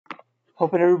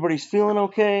hoping everybody's feeling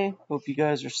okay. Hope you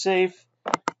guys are safe,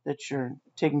 that you're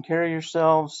taking care of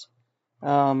yourselves.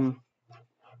 We're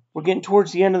getting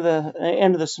towards the end of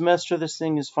the semester. This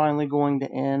thing is finally going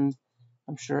to end.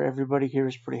 I'm sure everybody here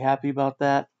is pretty happy about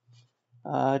that.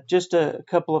 Just a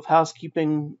couple of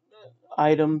housekeeping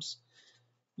items.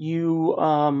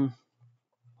 So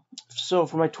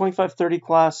for my 25-30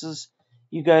 classes,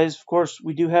 you guys, of course,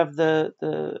 we do have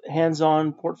the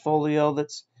hands-on portfolio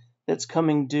that's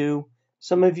coming due.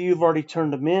 Some of you have already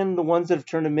turned them in. The ones that have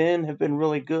turned them in have been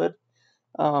really good.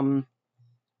 And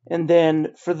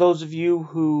then for those of you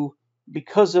who,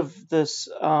 because of this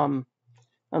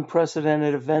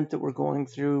unprecedented event that we're going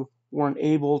through, weren't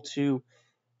able to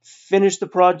finish the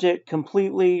project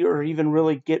completely or even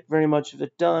really get very much of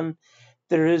it done,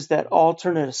 there is that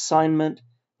alternate assignment.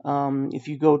 If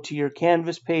you go to your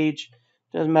Canvas page,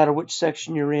 doesn't matter which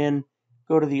section you're in,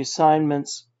 go to the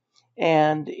assignments,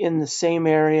 and in the same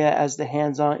area as the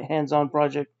hands-on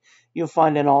project, you'll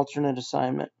find an alternate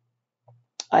assignment.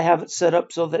 I have it set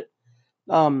up so that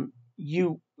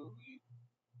you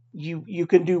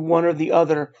can do one or the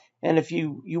other, and if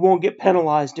you won't get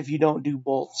penalized if you don't do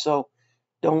both. So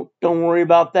don't worry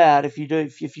about that. If you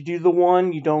do the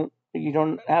one, you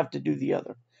don't have to do the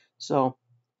other. So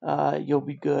you'll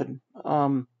be good.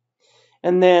 And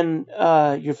then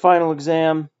your final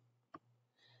exam,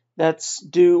 that's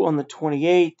due on the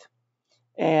 28th,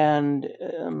 and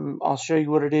I'll show you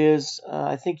what it is.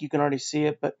 I think you can already see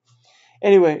it, but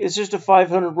anyway, it's just a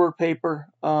 500-word paper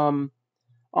on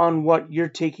what you're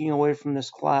taking away from this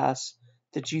class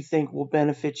that you think will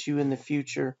benefit you in the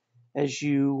future as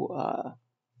you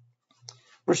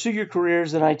pursue your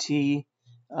careers in IT,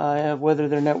 whether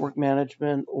they're network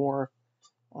management or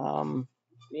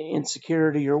in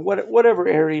security or whatever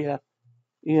area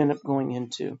you end up going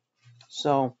into.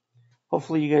 So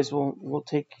hopefully you guys will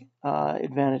take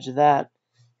advantage of that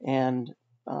and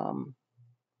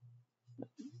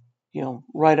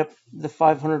write up the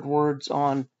 500 words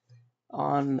on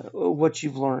what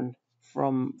you've learned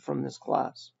from this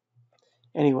class.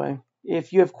 Anyway,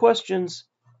 if you have questions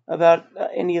about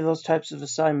any of those types of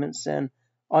assignments, then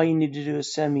all you need to do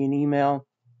is send me an email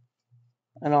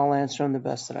and I'll answer them the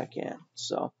best that I can.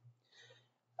 So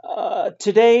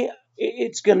today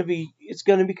it's going to be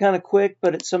kind of quick,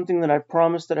 but it's something that I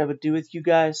promised that I would do with you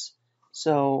guys.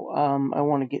 So I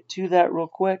want to get to that real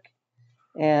quick,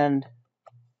 and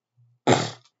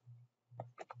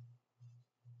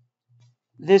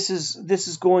this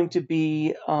is going to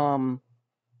be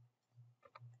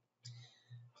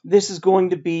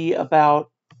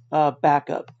about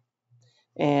backup,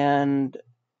 and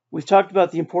we've talked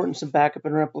about the importance of backup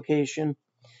and replication,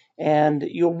 and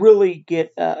you'll really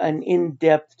get an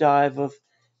in-depth dive of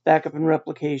backup and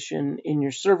replication in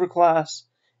your server class,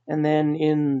 and then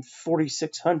in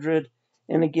 4600,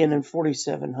 and again in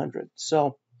 4700.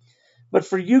 So, but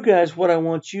for you guys, what I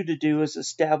want you to do is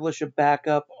establish a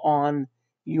backup on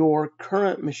your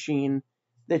current machine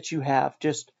that you have,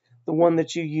 just the one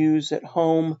that you use at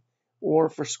home or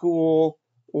for school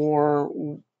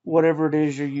or whatever it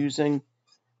is you're using.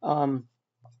 And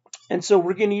so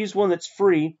we're going to use one that's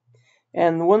free.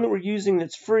 And the one that we're using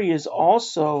that's free is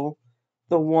also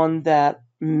the one that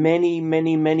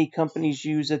many companies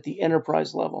use at the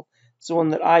enterprise level. It's the one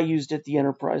that I used at the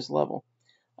enterprise level.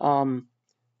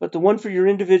 But the one for your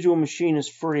individual machine is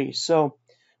free. So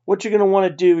what you're going to want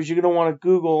to do is you're going to want to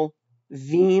Google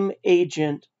Veeam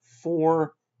agent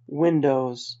for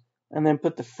Windows and then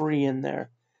put the free in there.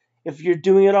 If you're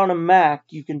doing it on a Mac,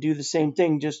 you can do the same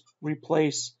thing. Just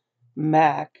replace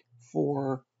Mac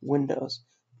for Windows,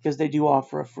 because they do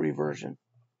offer a free version.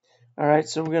 All right,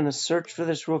 so we're going to search for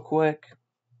this real quick.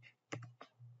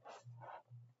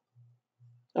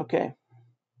 Okay,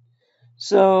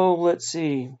 so let's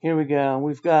see. Here we go.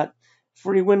 We've got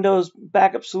free Windows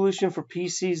backup solution for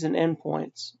PCs and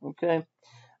endpoints. Okay,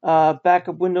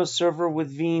 backup Windows server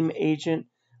with Veeam agent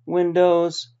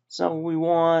Windows. That's not what we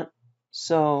want.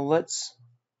 So let's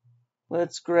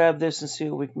grab this and see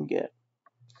what we can get.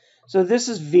 So this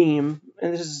is Veeam,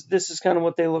 and this is kind of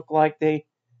what they look like. They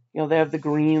have the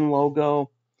green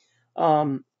logo.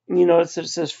 You notice that it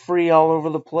says free all over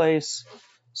the place.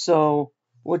 So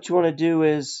what you want to do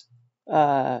is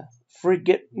get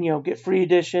free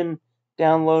edition,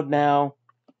 download now.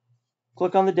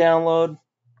 Click on the download.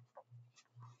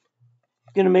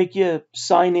 It's going to make you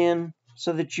sign in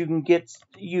so that you can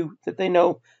that they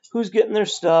know who's getting their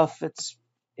stuff.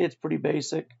 It's pretty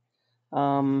basic.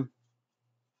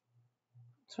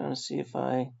 Trying to see if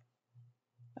I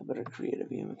better create a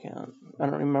Veeam account. I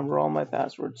don't remember all my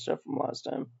password stuff from last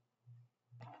time.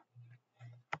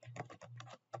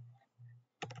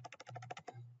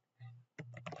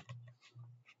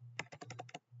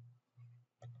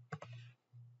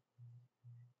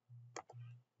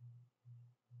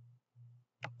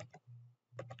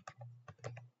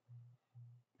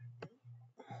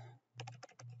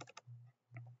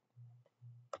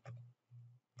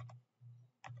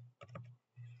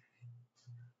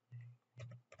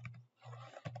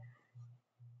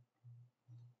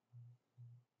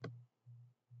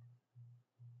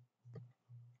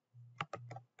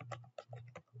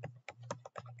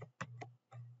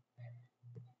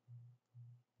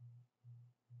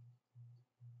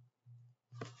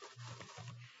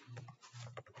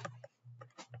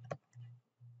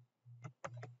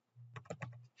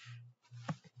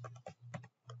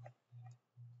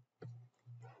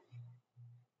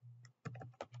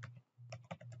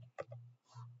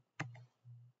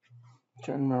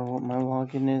 Trying to remember what my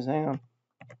login is. Hang on.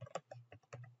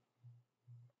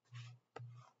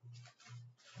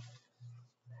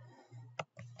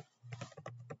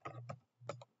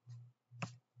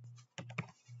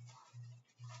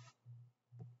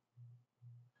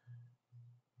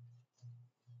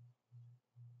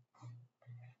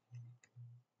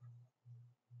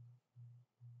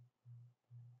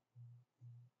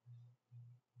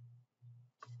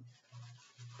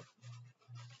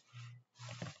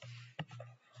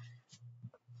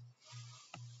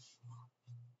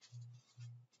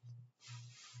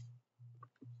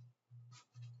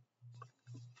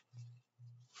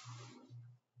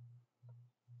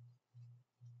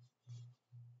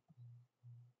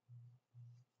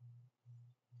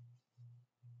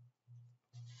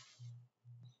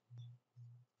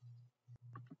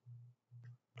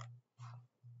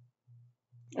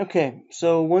 Okay,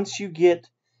 so once you get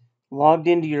logged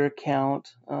into your account,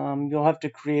 you'll have to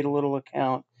create a little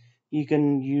account. You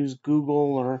can use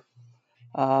Google or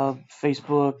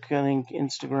Facebook, I think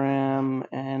Instagram,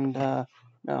 and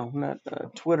no, not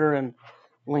Twitter and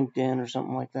LinkedIn or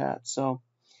something like that. So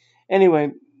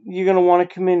anyway, you're going to want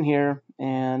to come in here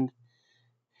and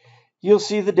you'll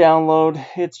see the download.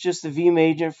 It's just the Veeam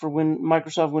agent for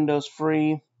Microsoft Windows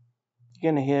free.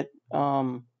 You're going to hit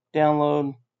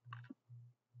download.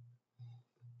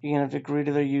 You're going to have to agree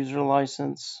to their user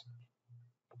license,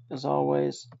 as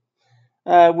always.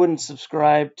 I wouldn't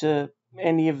subscribe to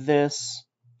any of this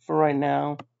for right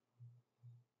now.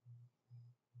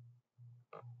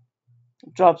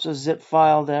 It drops a zip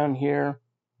file down here.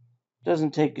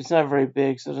 It's not very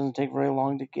big, so it doesn't take very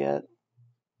long to get.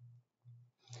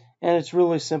 And it's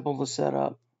really simple to set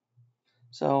up.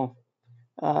 So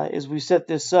as we set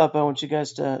this up, I want you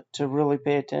guys to really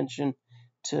pay attention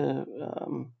to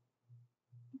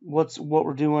what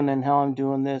we're doing and how I'm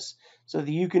doing this, so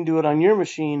that you can do it on your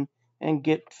machine and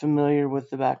get familiar with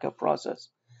the backup process.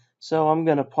 So I'm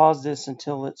going to pause this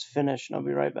until it's finished, and I'll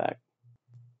be right back.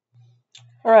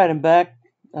 All right, I'm back.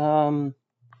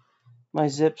 My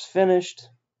zip's finished.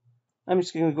 I'm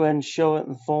just going to go ahead and show it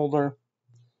in the folder,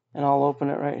 and I'll open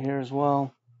it right here as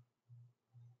well.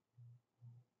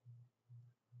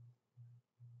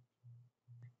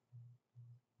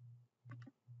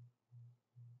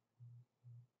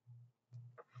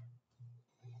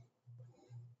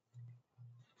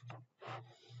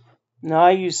 Now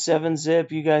I use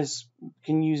 7-zip. You guys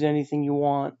can use anything you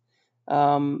want.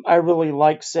 I really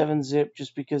like 7-zip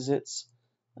just because it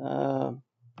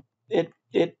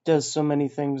does so many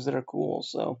things that are cool.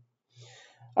 So,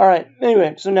 all right.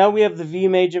 Anyway, so now we have the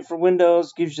Veeam agent for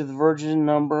Windows. Gives you the version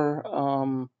number.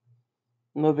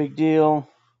 No big deal.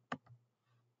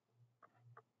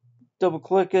 Double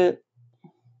click it,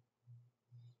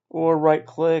 or right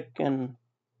click and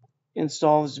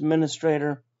install as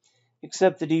administrator.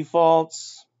 Accept the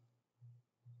defaults.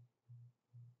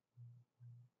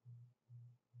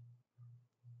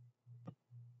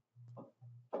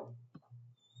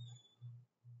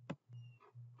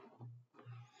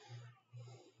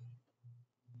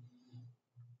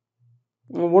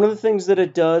 One of the things that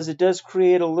it does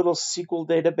create a little SQL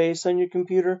database on your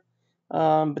computer,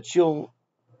 but you'll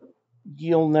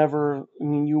never,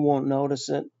 you won't notice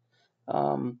it.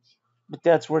 But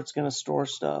that's where it's going to store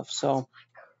stuff, so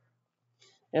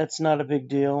it's not a big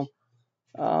deal.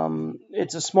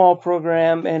 It's a small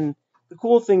program, and the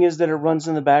cool thing is that it runs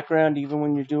in the background even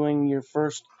when you're doing your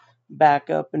first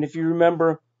backup. And if you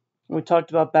remember, when we talked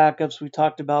about backups, we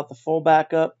talked about the full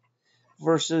backup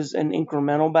versus an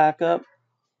incremental backup.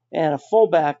 And a full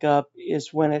backup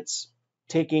is when it's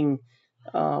taking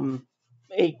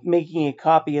making a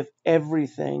copy of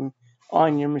everything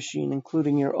on your machine,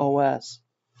 including your OS.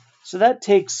 So that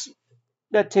takes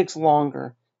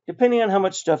longer. Depending on how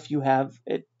much stuff you have,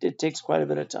 it takes quite a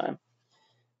bit of time.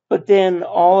 But then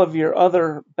all of your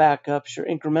other backups, your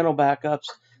incremental backups,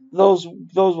 those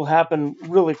will happen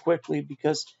really quickly,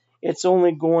 because it's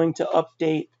only going to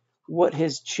update what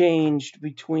has changed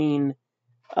between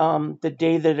the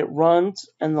day that it runs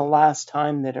and the last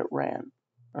time that it ran.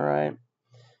 All right.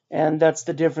 And that's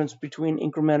the difference between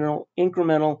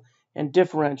incremental and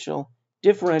differential.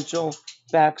 Differential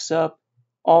backs up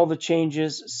all the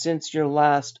changes since your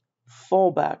last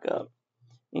full backup.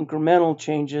 Incremental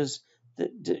changes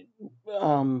that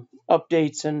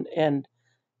updates and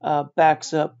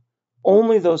backs up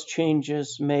only those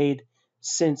changes made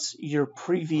since your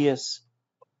previous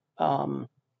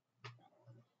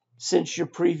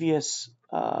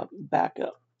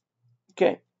backup.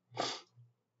 Okay.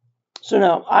 So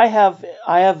now I have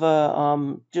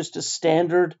a just a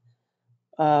standard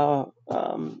 1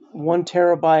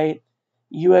 terabyte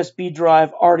USB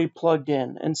drive already plugged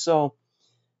in, and so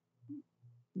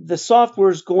the software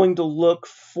is going to look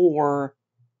for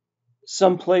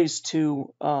some place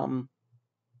to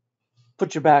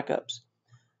put your backups.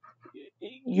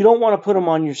 You don't want to put them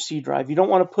on your C drive. You don't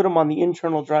want to put them on the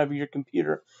internal drive of your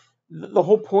computer. The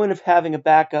whole point of having a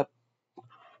backup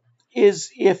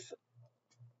is if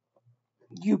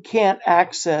you can't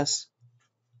access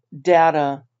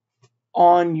data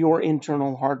on your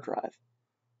internal hard drive.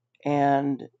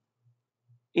 And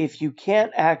if you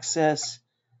can't access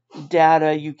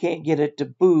data, you can't get it to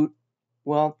boot,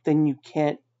 well, then you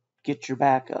can't get your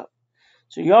backup.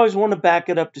 So you always want to back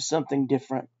it up to something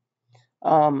different.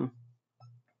 And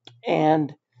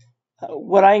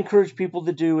what I encourage people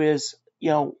to do is,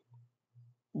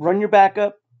 run your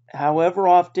backup however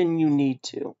often you need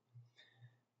to.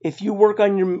 If you work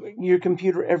on your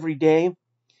computer every day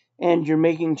and you're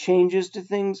making changes to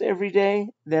things every day,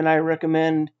 then I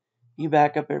recommend you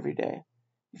back up every day.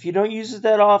 If you don't use it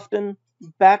that often,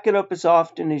 back it up as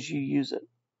often as you use it.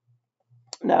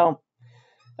 Now,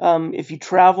 if you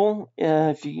travel,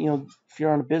 if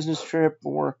you're on a business trip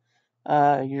or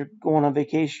you're going on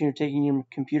vacation, you're taking your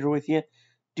computer with you,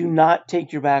 do not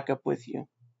take your backup with you.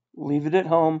 Leave it at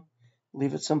home.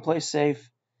 Leave it someplace safe.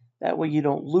 That way you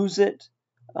don't lose it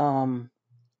and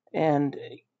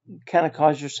kind of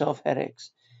cause yourself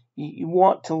headaches. You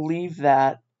want to leave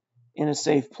that in a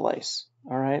safe place.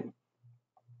 All right.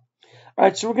 All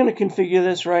right, so we're going to configure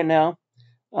this right now.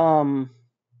 Now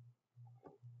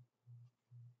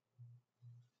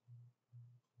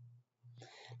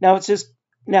it says,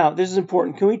 now this is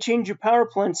important. Can we change your power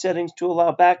plant settings to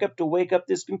allow backup to wake up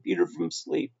this computer from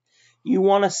sleep? You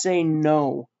want to say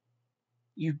no.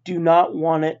 You do not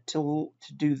want it to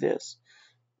do this.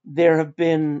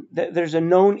 There's a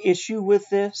known issue with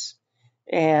this,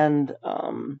 and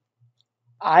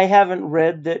I haven't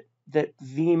read that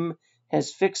Veeam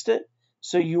has fixed it.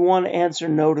 So you want to answer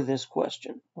no to this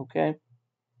question, okay?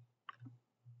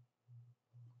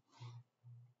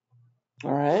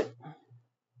 All right.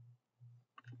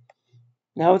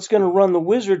 Now it's going to run the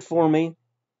wizard for me,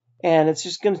 and it's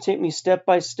just going to take me step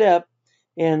by step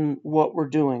in what we're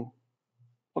doing.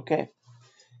 Okay.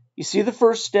 You see the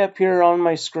first step here on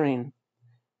my screen.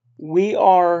 We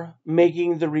are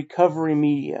making the recovery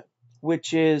media,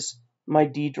 which is my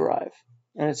D drive,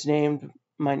 and it's named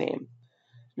my name.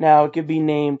 Now it could be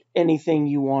named anything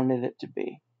you wanted it to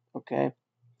be, okay?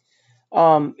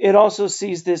 It also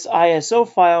sees this ISO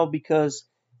file because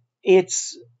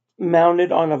it's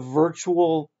mounted on a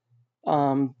virtual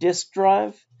disk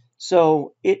drive.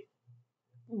 So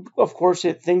of course,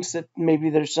 it thinks that maybe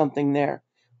there's something there,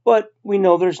 but we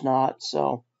know there's not.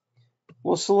 So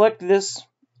we'll select this,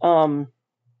 and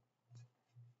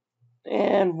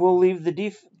we'll leave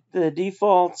the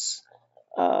defaults.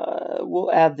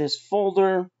 We'll add this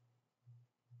folder.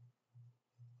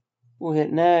 We'll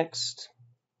hit next.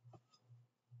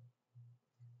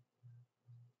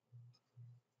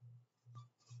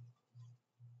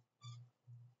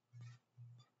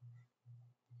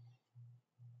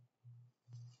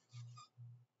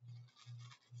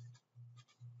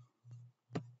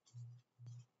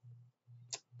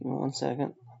 Give me 1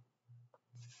 second.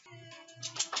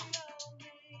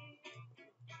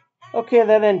 Okay,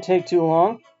 that didn't take too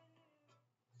long.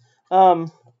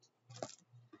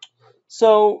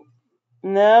 So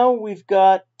now we've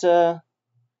got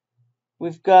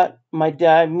my data.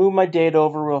 I moved my data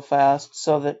over real fast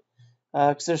so that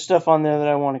because there's stuff on there that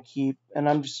I want to keep, and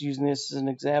I'm just using this as an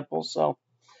example. So,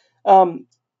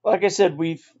 like I said,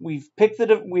 we've picked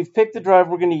the drive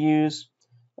we're going to use.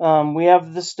 We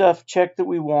have the stuff checked that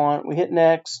we want. We hit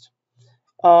next.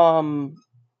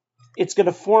 It's going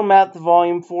to format the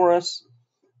volume for us,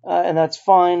 and that's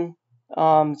fine.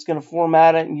 It's going to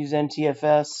format it and use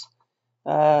NTFS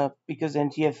because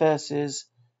NTFS is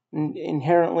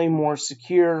inherently more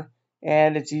secure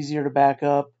and it's easier to back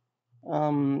up.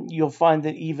 You'll find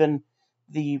that even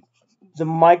the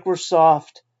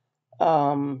Microsoft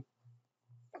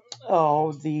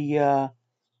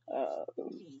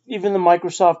even the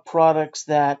Microsoft products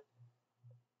that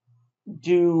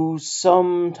do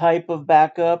some type of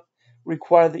backup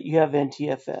require that you have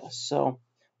NTFS. So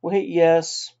we'll hit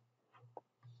yes,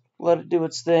 let it do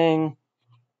its thing.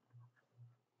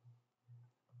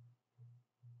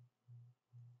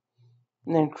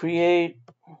 And then create.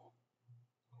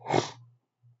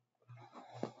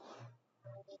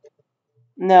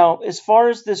 Now, as far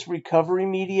as this recovery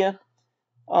media,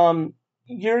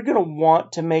 you're going to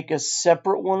want to make a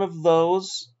separate one of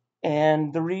those.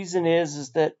 And the reason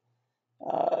is that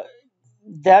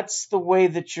that's the way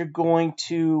that you're going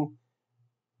to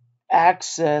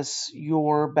access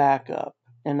your backup.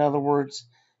 In other words,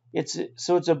 it's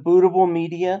a bootable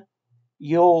media.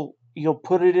 you'll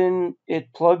put it in,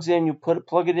 it plugs in, you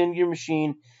plug it into your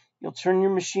machine, you'll turn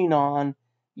your machine on,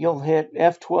 you'll hit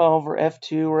F12 or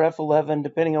F2 or F11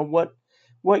 depending on what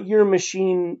your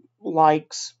machine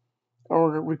likes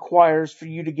or requires for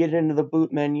you to get into the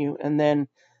boot menu, and then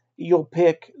you'll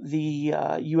pick the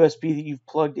USB that you've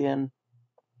plugged in.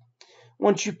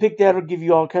 Once you pick that, it'll give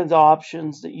you all kinds of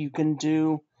options that you can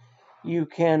do. You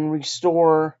can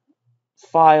restore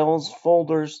files,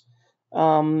 folders,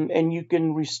 and you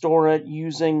can restore it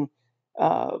using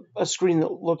a screen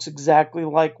that looks exactly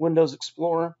like Windows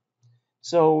Explorer.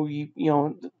 So you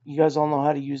guys all know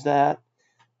how to use that.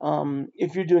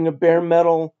 If you're doing a bare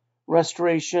metal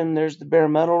restoration, there's the bare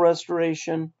metal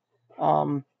restoration,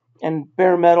 and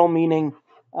bare metal meaning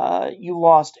you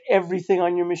lost everything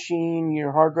on your machine,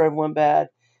 your hard drive went bad,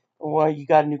 or you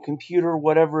got a new computer,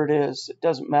 whatever it is, it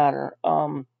doesn't matter.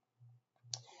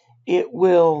 It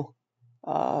will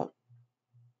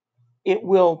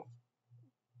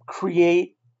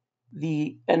create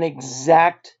an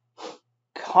exact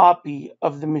copy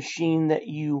of the machine that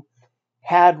you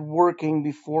had working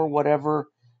before whatever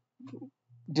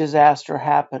disaster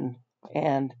happened,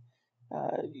 and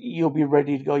you'll be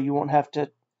ready to go. You won't have to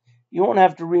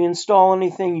reinstall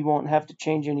anything. You won't have to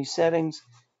change any settings.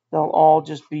 They'll all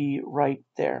just be right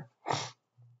there.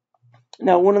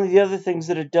 Now, one of the other things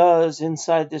that it does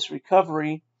inside this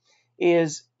recovery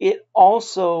is it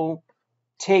also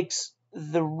takes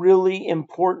the really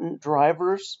important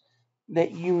drivers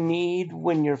that you need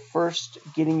when you're first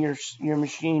getting your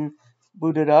machine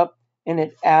booted up, and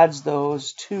it adds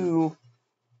those to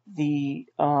the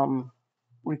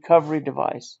recovery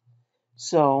device.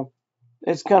 So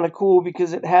it's kind of cool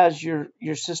because it has your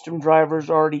system drivers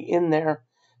already in there,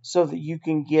 so that you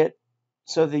can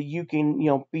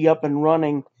be up and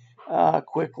running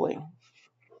quickly.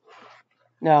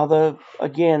 Now, the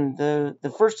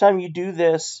first time you do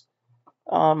this,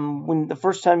 when the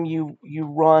first time you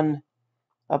run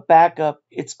a backup,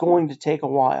 it's going to take a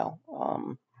while,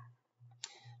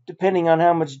 depending on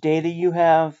how much data you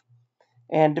have,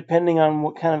 and depending on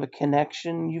what kind of a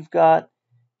connection you've got.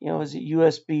 Is it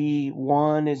USB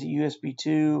 1? Is it USB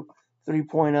 2,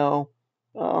 3.0?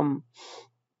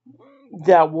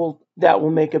 That will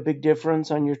make a big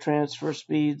difference on your transfer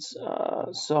speeds.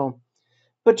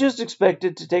 But just expect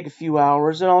it to take a few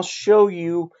hours, and I'll show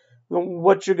you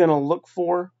what you're going to look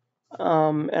for,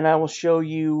 and I will show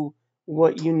you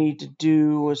what you need to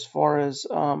do as far as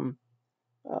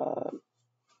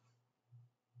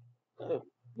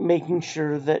making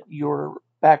sure that your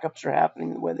backups are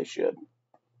happening the way they should.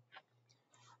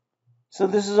 So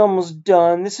this is almost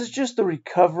done. This is just the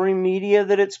recovery media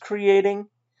that it's creating.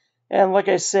 And like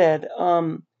I said,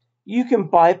 you can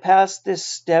bypass this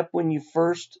step when you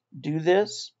first do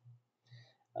this.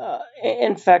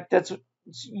 In fact, that's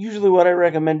usually what I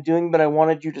recommend doing, but I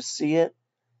wanted you to see it.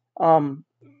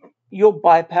 You'll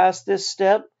bypass this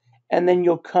step, and then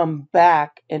you'll come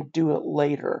back and do it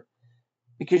later,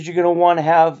 because you're going to want to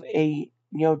have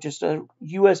just a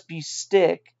USB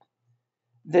stick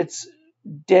that's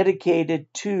dedicated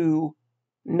to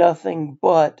nothing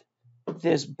but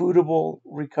this bootable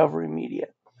recovery media.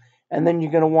 And then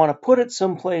you're going to want to put it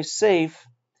someplace safe.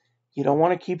 You don't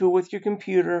want to keep it with your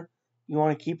computer. You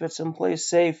want to keep it someplace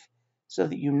safe so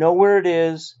that you know where it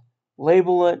is,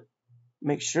 label it,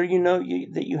 make sure you know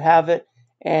that you have it,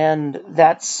 and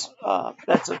that's a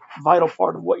vital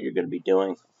part of what you're going to be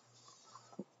doing.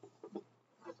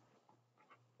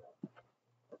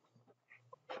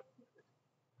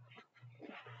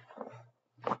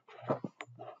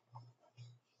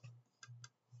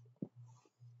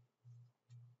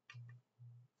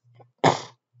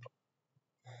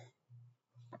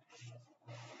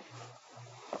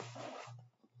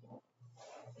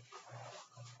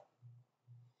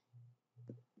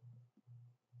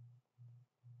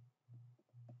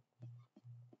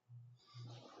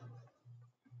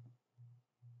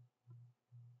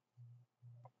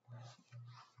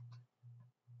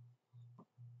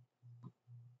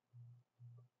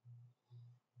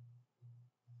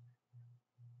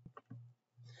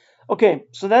 Okay,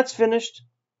 so that's finished.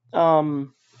 Hit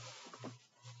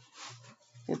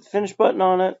the finish button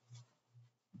on it.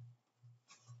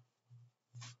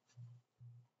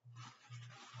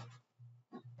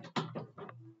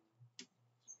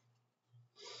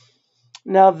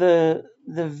 Now the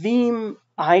Veeam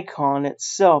icon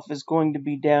itself is going to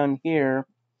be down here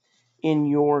in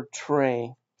your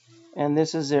tray, and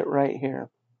this is it right here.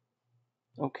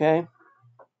 Okay,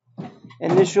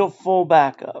 initial full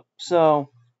backup. So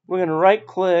we're going to right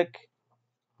click.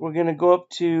 We're going to go up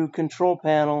to Control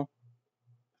Panel.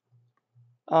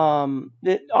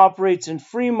 It operates in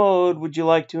free mode. Would you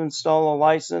like to install a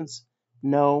license?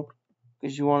 No,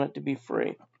 because you want it to be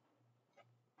free.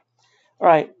 All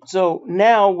right, so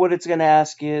now what it's going to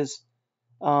ask is,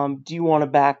 do you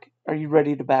want to are you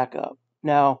ready to back up?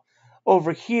 Now,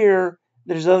 over here,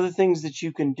 there's other things that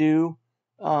you can do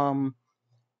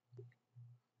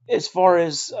as far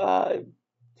as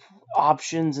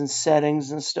options and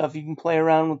settings and stuff. You can play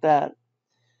around with that.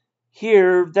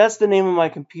 Here, that's the name of my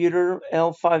computer,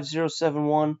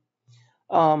 L5071.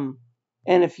 And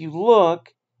if you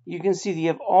look, you can see that you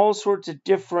have all sorts of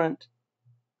different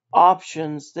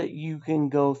options that you can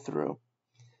go through.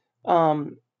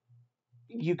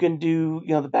 You can do,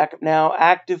 the backup now,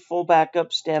 active full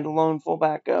backup, standalone full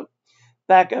backup,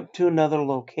 backup to another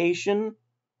location.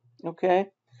 Okay,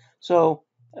 so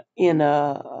in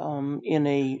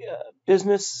a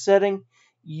business setting,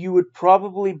 you would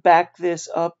probably back this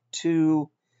up to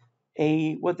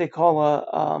what they call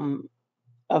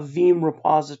a Veeam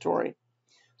repository.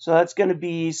 So that's going to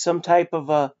be some type of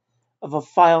a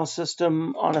file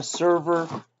system on a server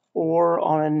or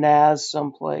on a NAS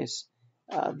someplace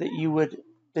that you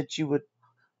would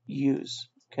use.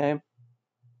 Okay, I'm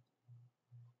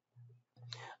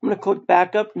going to click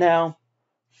backup now,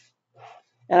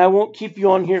 and I won't keep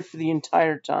you on here for the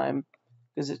entire time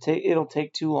because it'll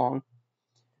take too long.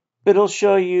 But it'll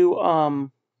show you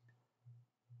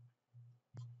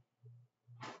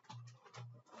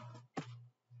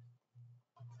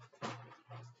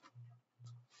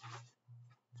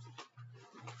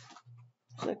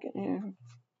second here.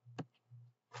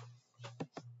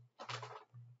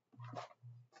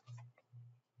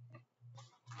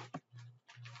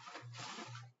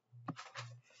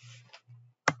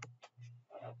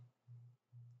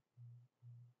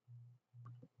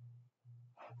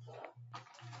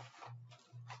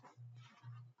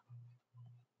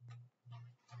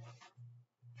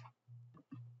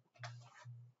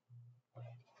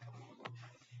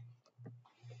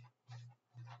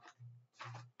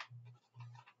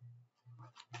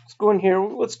 Let's go in here.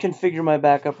 Let's configure my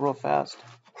backup real fast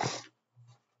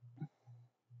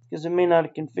because it may not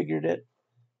have configured it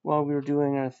while we were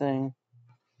doing our thing.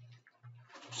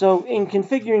 So in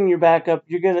configuring your backup,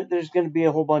 there's gonna be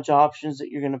a whole bunch of options that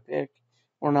you're gonna pick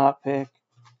or not pick.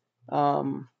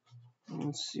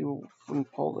 Let's see if we can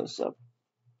pull this up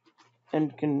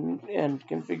and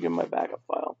configure my backup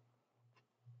file.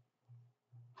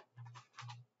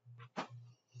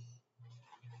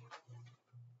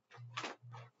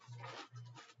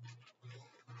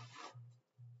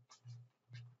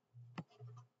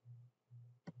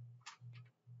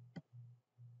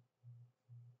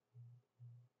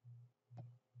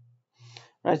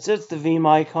 Right, so it's the Veeam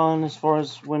icon as far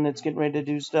as when it's getting ready to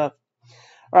do stuff.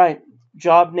 All right,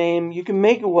 job name. You can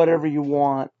make it whatever you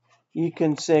want. You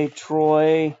can say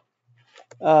Troy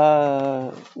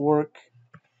work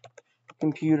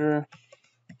computer.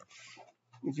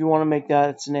 If you want to make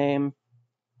that its name,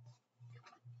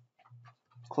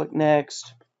 click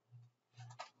next.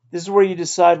 This is where you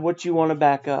decide what you want to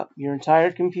back up. Your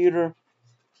entire computer,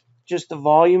 just the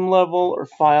volume level or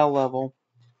file level.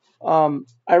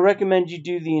 I recommend you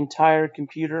do the entire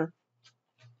computer.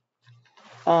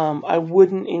 I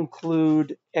wouldn't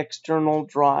include external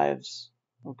drives.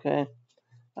 Okay,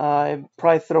 I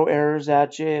probably throw errors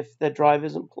at you if the drive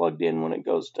isn't plugged in when it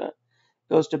goes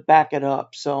to back it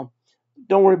up. So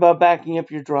don't worry about backing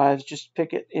up your drives. Just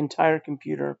pick it entire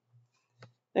computer.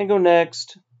 Then go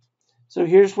next. So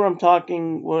here's where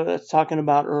what I was talking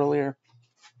about earlier.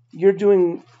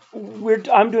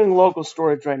 I'm doing local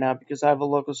storage right now because I have a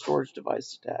local storage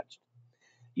device attached.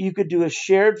 You could do a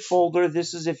shared folder.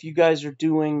 This is if you guys are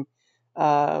doing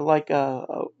like a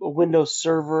Windows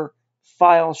Server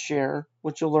file share,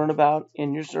 which you'll learn about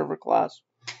in your server class.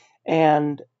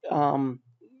 And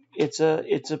it's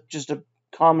just a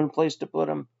common place to put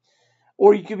them.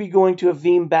 Or you could be going to a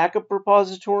Veeam backup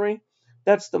repository.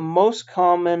 That's the most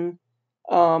common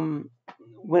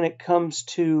when it comes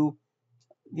to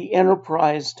the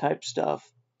enterprise type stuff.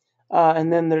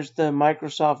 And then there's the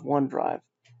Microsoft OneDrive.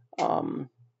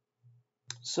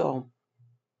 So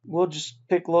we'll just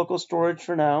pick local storage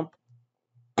for now.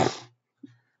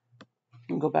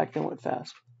 And go back to it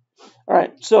fast. All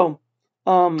right, so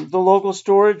the local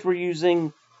storage, we're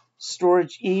using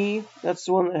storage E. That's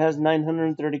the one that has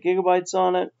 930 gigabytes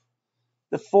on it.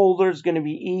 The folder is going to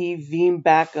be E Veeam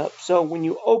backup. So when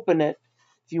you open it,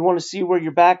 if you want to see where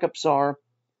your backups are,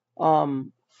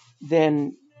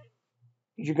 then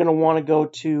you're going to want to go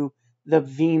to the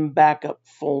Veeam backup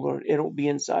folder. It'll be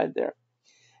inside there.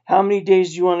 How many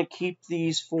days do you want to keep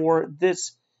these for?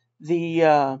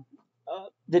 The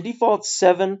default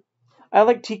 7. I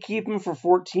like to keep them for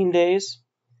 14 days.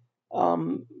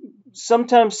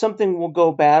 Sometimes something will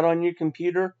go bad on your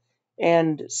computer,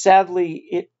 and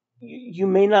sadly, you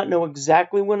may not know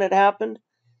exactly when it happened.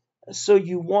 So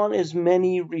you want as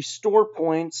many restore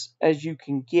points as you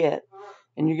can get,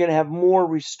 and you're going to have more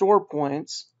restore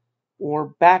points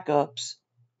or backups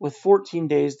with 14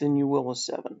 days than you will with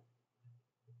 7.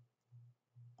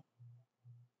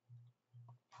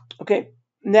 Okay,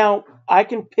 now I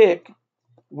can pick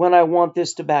when I want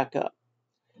this to back up.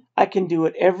 I can do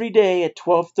it every day at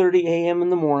 12:30 a.m. in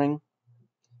the morning.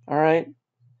 All right.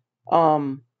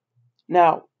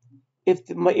 Now,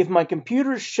 if my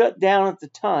computer's shut down at the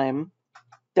time,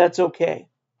 that's okay.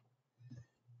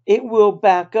 It will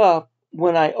back up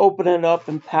when I open it up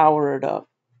and power it up.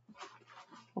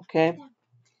 Okay.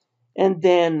 And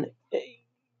then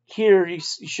here you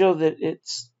show that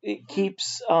it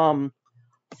keeps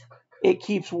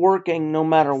working no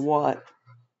matter what.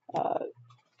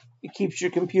 It keeps your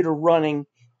computer running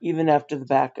even after the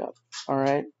backup. All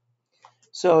right.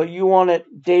 So you want it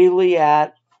daily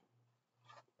at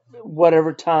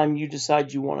whatever time you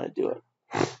decide you want to do it.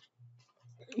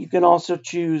 You can also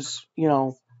choose,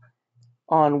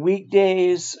 on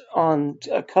weekdays, on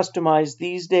customize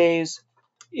these days.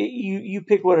 You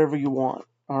pick whatever you want.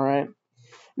 All right.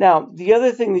 Now, the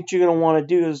other thing that you're going to want to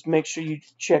do is make sure you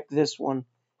check this one.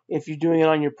 If you're doing it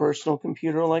on your personal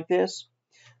computer like this,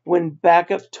 when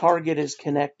backup target is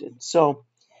connected. So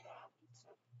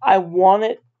I want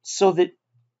it so that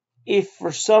if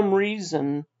for some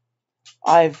reason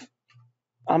I'm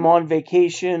on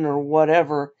vacation or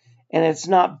whatever and it's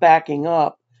not backing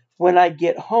up, when I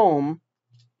get home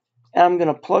and I'm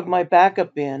going to plug my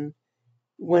backup in,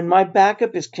 when my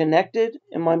backup is connected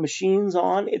and my machine's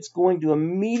on, it's going to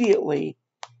immediately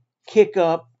kick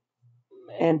up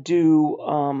and do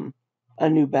a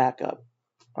new backup.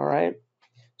 All right.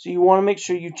 So you want to make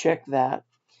sure you check that.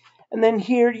 And then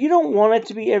here, you don't want it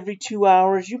to be every 2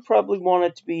 hours. You probably want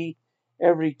it to be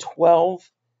every 12.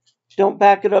 Don't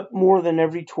back it up more than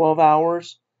every 12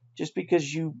 hours, just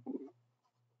because you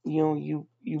don't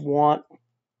want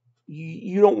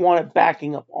it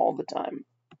backing up all the time.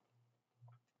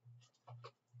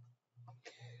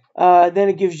 Then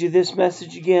it gives you this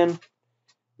message again.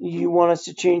 You want us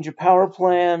to change your power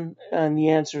plan? And the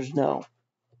answer is no,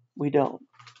 we don't.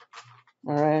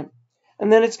 All right.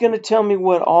 And then it's going to tell me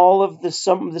what all of the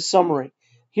summary.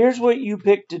 Here's what you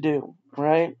picked to do,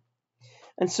 right?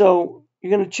 And so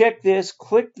you're going to check this,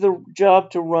 click the job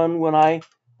to run when I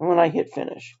hit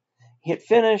finish. Hit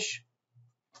finish,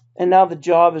 and now the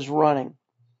job is running.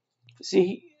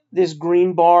 See this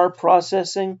green bar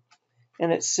processing,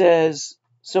 and it says,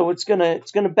 so it's gonna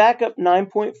back up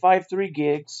 9.53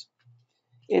 gigs.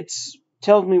 It's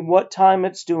tells me what time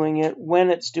it's doing it, when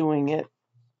it's doing it,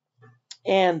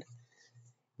 and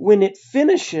when it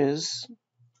finishes,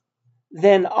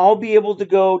 then I'll be able to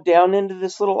go down into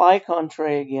this little icon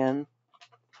tray again,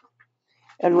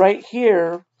 and right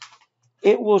here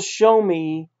it will show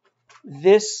me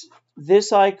this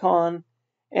icon,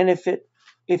 and if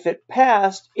it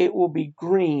passed, it will be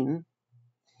green.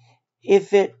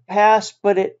 If it passed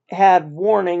but it had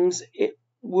warnings,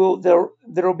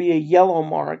 there'll be a yellow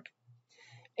mark,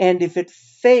 and if it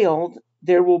failed,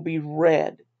 there will be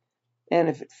red. And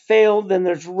if it failed, then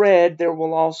there's red. There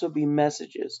will also be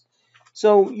messages.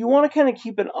 So you want to kind of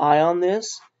keep an eye on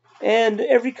this, and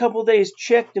every couple days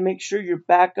check to make sure your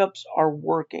backups are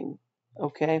working.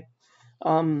 Okay.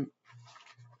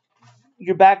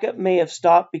 Your backup may have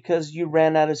stopped because you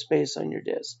ran out of space on your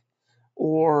disk,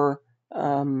 or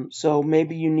so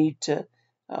maybe you need to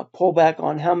pull back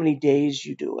on how many days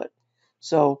you do it.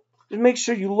 So just make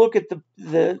sure you look at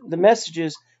the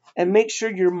messages and make sure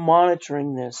you're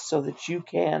monitoring this so that you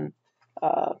can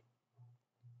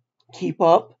keep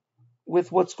up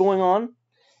with what's going on,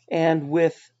 and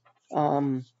with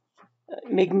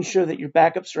making sure that your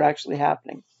backups are actually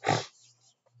happening.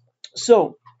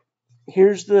 So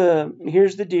here's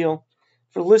the deal.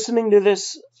 For listening to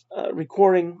this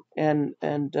recording and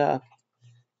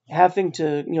having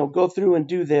to go through and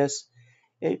do this,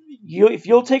 if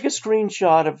you'll take a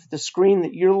screenshot of the screen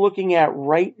that you're looking at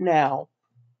right now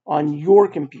on your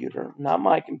computer, not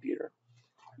my computer,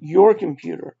 your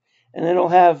computer, and it'll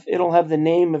have the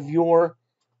name of your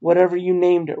whatever you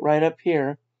named it right up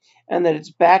here, and that it's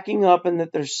backing up and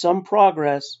that there's some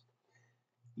progress.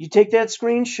 You take that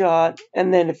screenshot,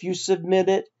 and then if you submit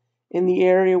it in the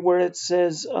area where it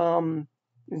says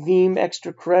Veeam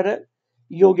extra credit,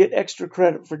 you'll get extra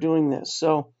credit for doing this.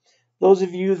 So those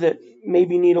of you that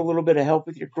maybe need a little bit of help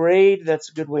with your grade, that's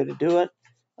a good way to do it.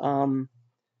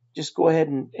 Just go ahead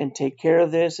and take care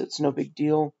of this. It's no big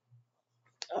deal.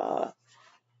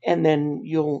 and then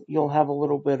you'll have a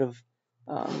little bit of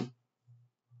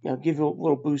give you a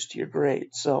little boost to your grade.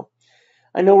 So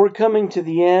I know we're coming to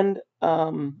the end,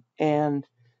 and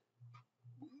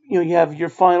you have your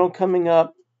final coming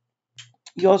up.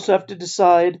 You also have to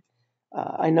decide.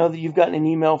 I know that you've gotten an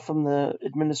email from the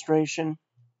administration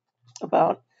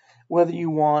about whether you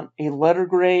want a letter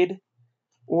grade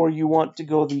or you want to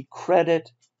go the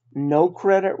credit, no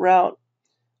credit route.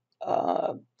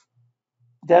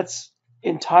 That's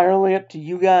entirely up to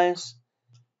you guys.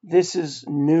 This is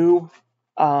new.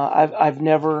 I've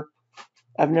never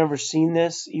seen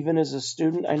this. Even as a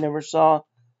student, I never saw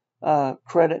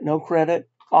credit, no credit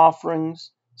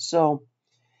offerings. So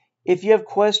if you have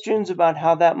questions about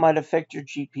how that might affect your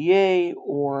GPA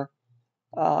or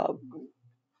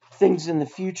things in the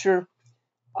future,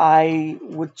 I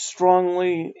would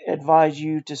strongly advise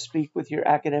you to speak with your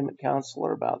academic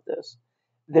counselor about this.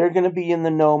 They're going to be in the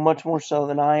know much more so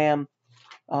than I am.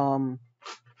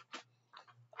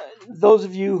 Those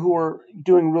of you who are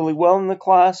doing really well in the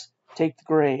class, take the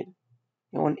grade.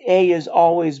 An A is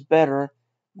always better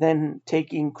than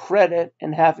taking credit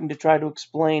and having to try to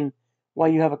explain why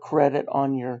you have a credit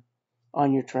on your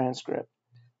transcript.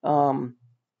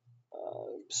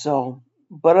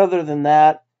 But other than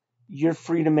that, you're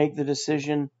free to make the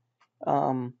decision.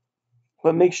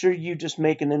 But make sure you just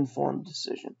make an informed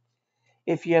decision.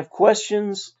 If you have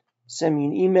questions, send me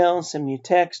an email, send me a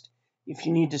text. If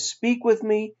you need to speak with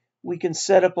me, we can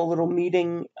set up a little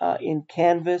meeting in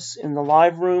Canvas in the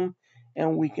live room,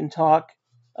 and we can talk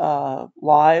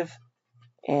live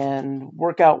and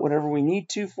work out whatever we need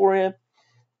to for you.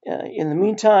 In the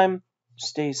meantime,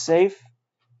 stay safe.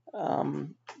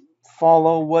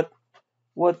 Follow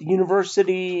what the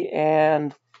university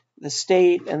and the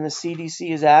state and the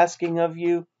CDC is asking of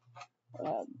you.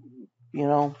 I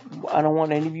don't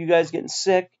want any of you guys getting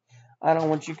sick. I don't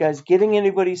want you guys getting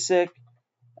anybody sick.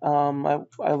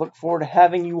 I look forward to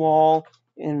having you all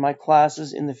in my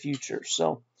classes in the future.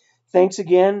 So thanks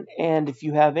again, and if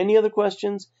you have any other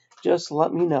questions, just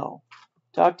let me know.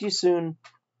 Talk to you soon.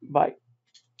 Bye.